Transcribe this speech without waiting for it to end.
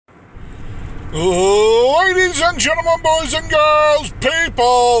Ladies and gentlemen, boys and girls,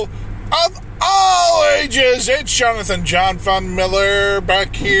 people of all ages, it's Jonathan John Von Miller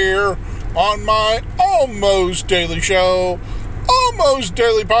back here on my almost daily show, almost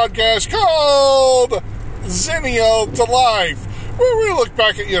daily podcast called Zennial to Life, where we look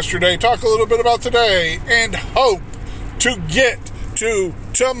back at yesterday, talk a little bit about today, and hope to get to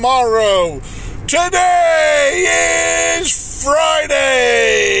tomorrow. Today is Friday,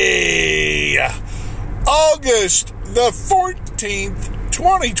 August the 14th,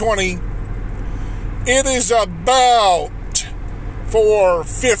 2020. It is about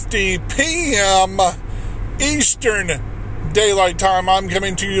 4:50 p.m. Eastern Daylight Time. I'm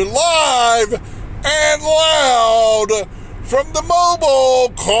coming to you live and loud from the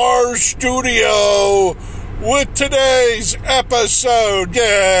Mobile Car Studio with today's episode.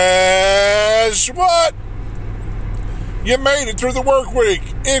 Guess what? You made it through the work week.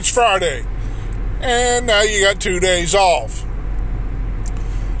 It's Friday. And now you got 2 days off.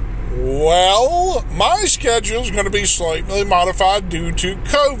 Well, my schedule is going to be slightly modified due to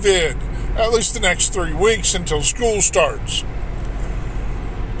COVID. At least the next 3 weeks until school starts.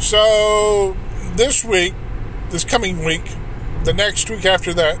 So, this week, this coming week, the next week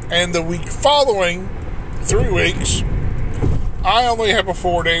after that, and the week following, 3 weeks, I only have a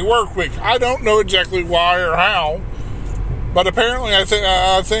 4-day work week. I don't know exactly why or how, but apparently I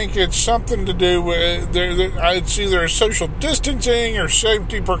think it's something to do with, it's either social distancing or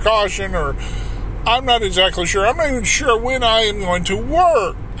safety precaution, or I'm not exactly sure. I'm not even sure when I am going to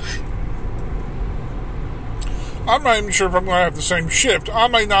work. I'm not even sure if I'm going to have the same shift. I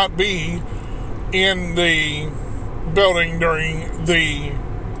may not be in the building during the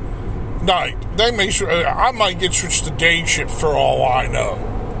night. I might get switched to day shift for all I know,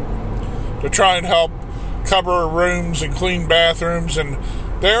 to try and help cover rooms and clean bathrooms. And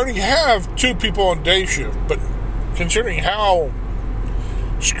they already have 2 people on day shift, but considering how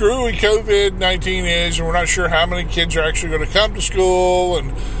screwy COVID-19 is, and we're not sure how many kids are actually going to come to school,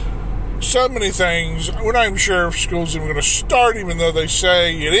 and so many things, we're not even sure if school's even going to start, even though they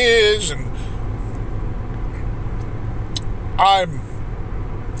say it is. And I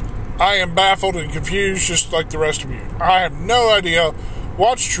am baffled and confused just like the rest of you. I have no idea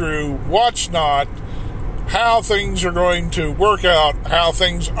what's true, what's not, how things are going to work out, how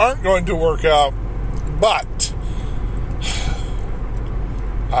things aren't going to work out, but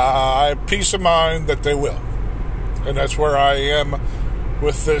I have peace of mind that they will. And that's where I am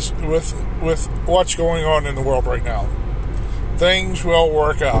with this, with what's going on in the world right now. Things will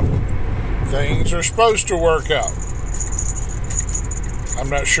work out. Things are supposed to work out. I'm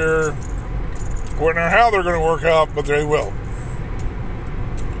not sure when or how they're going to work out, but they will.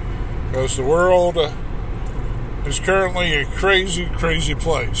 Because the world is currently a crazy, crazy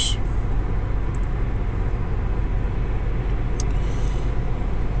place.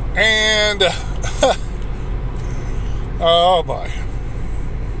 And, oh boy.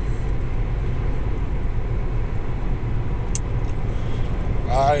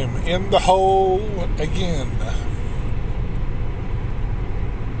 I am in the hole again.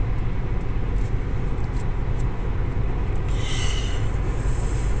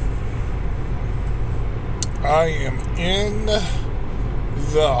 I am in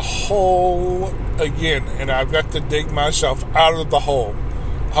the hole again, and I've got to dig myself out of the hole.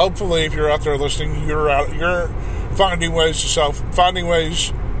 Hopefully, if you're out there listening, you're finding ways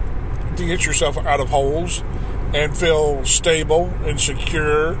to get yourself out of holes and feel stable and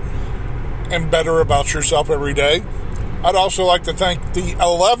secure and better about yourself every day. I'd also like to thank the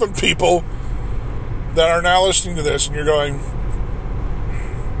 11 people that are now listening to this, and you're going,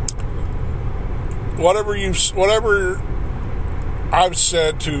 whatever I've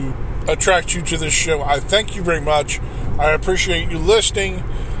said to attract you to this show, I thank you very much. I appreciate you listening.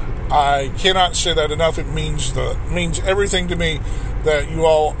 I cannot say that enough. It means everything to me that you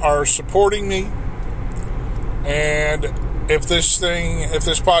all are supporting me. And if this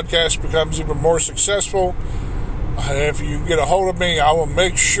podcast becomes even more successful, if you get a hold of me, I will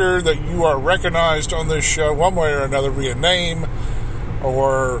make sure that you are recognized on this show one way or another, via name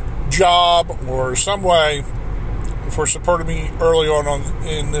or job or some way, for supporting me early on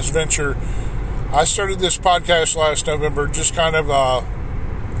in this venture. I started this podcast last November, just kind of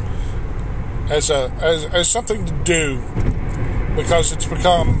as something to do, because it's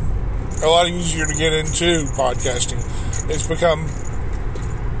become a lot easier to get into podcasting. It's become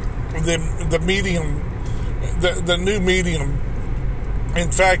the medium, the new medium.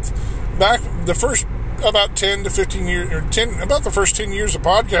 In fact, back the first about 10 to 15 years, about the first 10 years of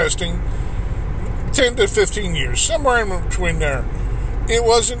podcasting, 10 to 15 years, somewhere in between there, it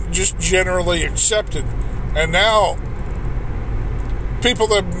wasn't just generally accepted. And now, people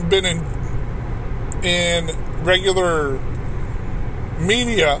that have been in regular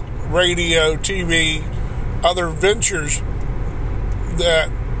media, radio, TV, other ventures that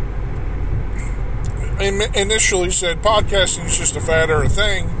initially said podcasting is just a fad or a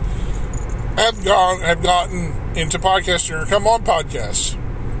thing, have gotten into podcasting or come on podcasts.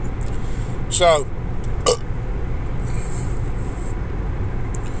 So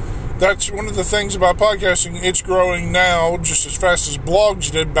that's one of the things about podcasting. It's growing now just as fast as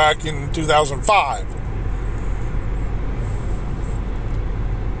blogs did back in 2005.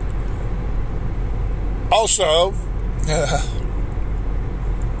 Also,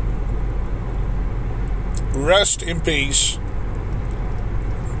 rest in peace,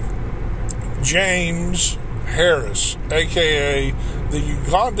 James Harris, aka the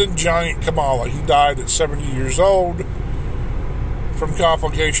Ugandan giant Kamala. He died at 70 years old from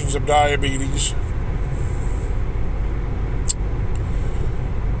complications of diabetes.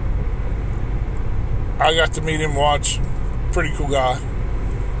 I got to meet him once. Pretty cool guy.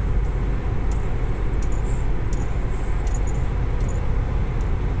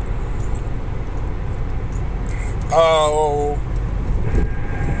 Oh,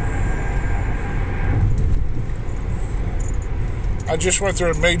 I just went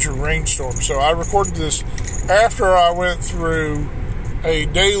through a major rainstorm, so I recorded this after I went through a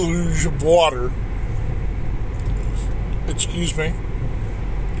deluge of water. Excuse me.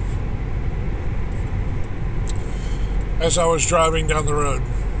 As I was driving down the road.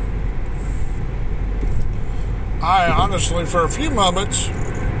 I honestly, for a few moments,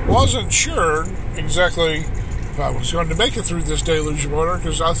 wasn't sure exactly if I was going to make it through this deluge of water,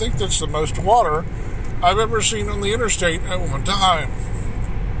 because I think that's the most water I've ever seen on the interstate at one time.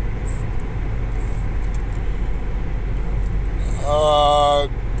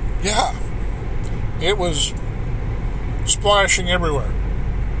 Yeah. It was splashing everywhere.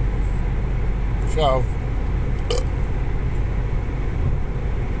 So,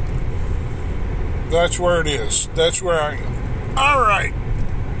 that's where it is. That's where I am. Alright.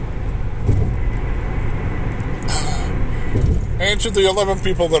 And to the 11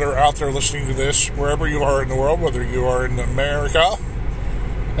 people that are out there listening to this, wherever you are in the world, whether you are in America,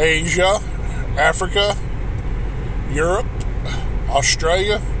 Asia, Africa, Europe,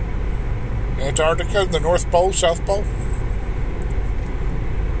 Australia, Antarctica, the North Pole, South Pole.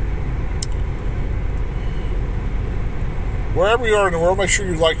 Wherever you are in the world, make sure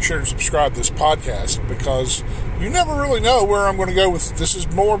you like, share, and subscribe to this podcast, because you never really know where I'm going to go with this. Is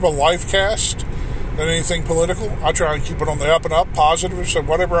more of a life cast than anything political. I try and keep it on the up and up, positive. So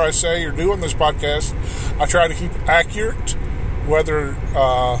whatever I say or do on this podcast, I try to keep accurate, whether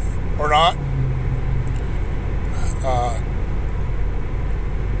or not.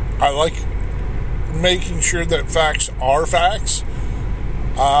 I like making sure that facts are facts.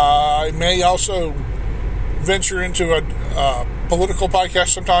 I may also venture into a political podcast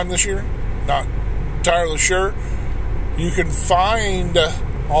sometime this year. Not entirely sure. You can find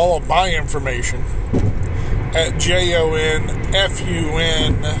all of my information at jonfun.com.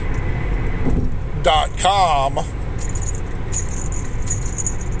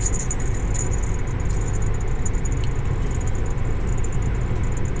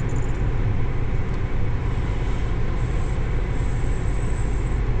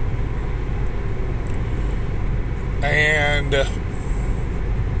 And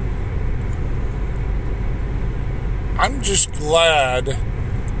I'm just glad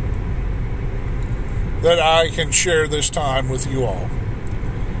that I can share this time with you all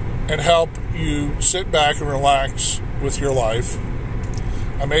and help you sit back and relax with your life.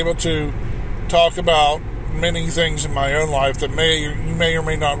 I'm able to talk about many things in my own life that you may or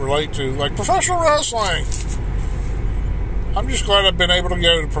may not relate to, like professional wrestling. I'm just glad I've been able to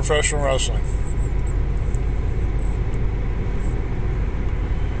go to professional wrestling.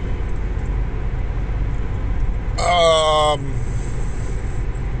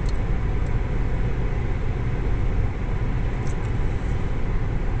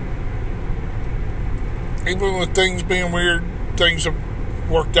 Even with things being weird, things have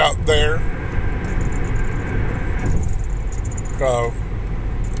worked out there. So,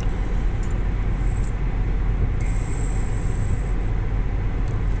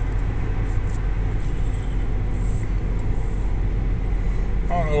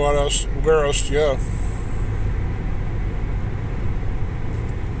 I don't know where else to go.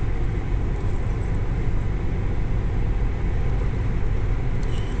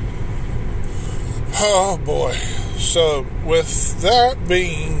 Oh boy. So, with that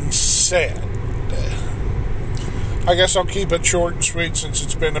being said, I guess I'll keep it short and sweet since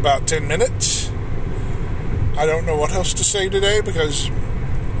it's been about 10 minutes. I don't know what else to say today because,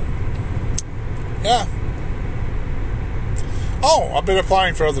 yeah. Oh, I've been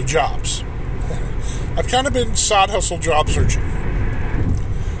applying for other jobs. I've kind of been side hustle job searching.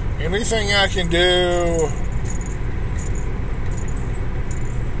 Anything I can do.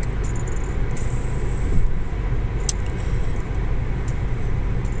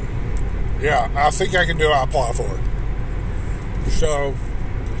 Yeah, I think I can do it. I'll apply for it. So,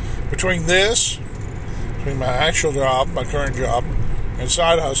 between my actual job, my current job, and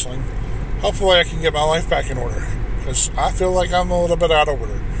side hustling, hopefully I can get my life back in order. Because I feel like I'm a little bit out of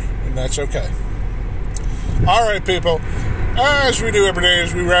order. And that's okay. Alright, people. As we do every day,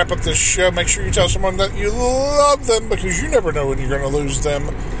 as we wrap up this show, make sure you tell someone that you love them, because you never know when you're going to lose them.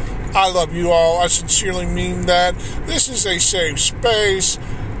 I love you all. I sincerely mean that. This is a safe space.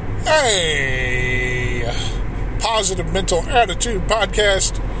 A positive mental attitude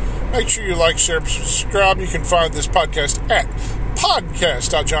podcast. Make sure you like, share, subscribe. You can find this podcast at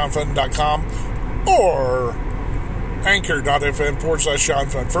podcast.johnfun.com or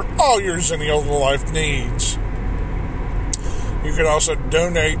anchor.fm/JohnFun for all your Zennial life needs. You can also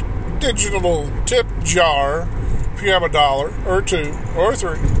donate digital tip jar if you have $1 or $2 or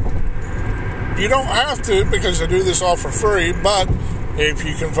 $3. You don't have to, because I do this all for free, but if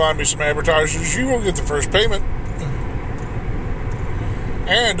you can find me some advertisers, you will get the first payment.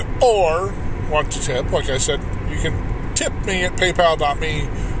 And, or, want to tip, like I said, you can tip me at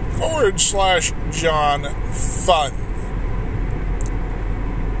paypal.me/JohnFun.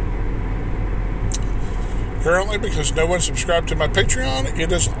 Currently, because no one subscribed to my Patreon,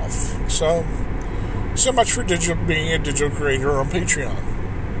 it is off. So much for being a digital creator on Patreon.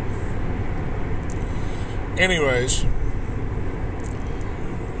 Anyways,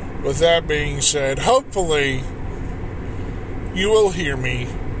 with that being said, hopefully you will hear me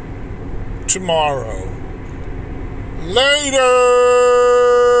tomorrow. Later!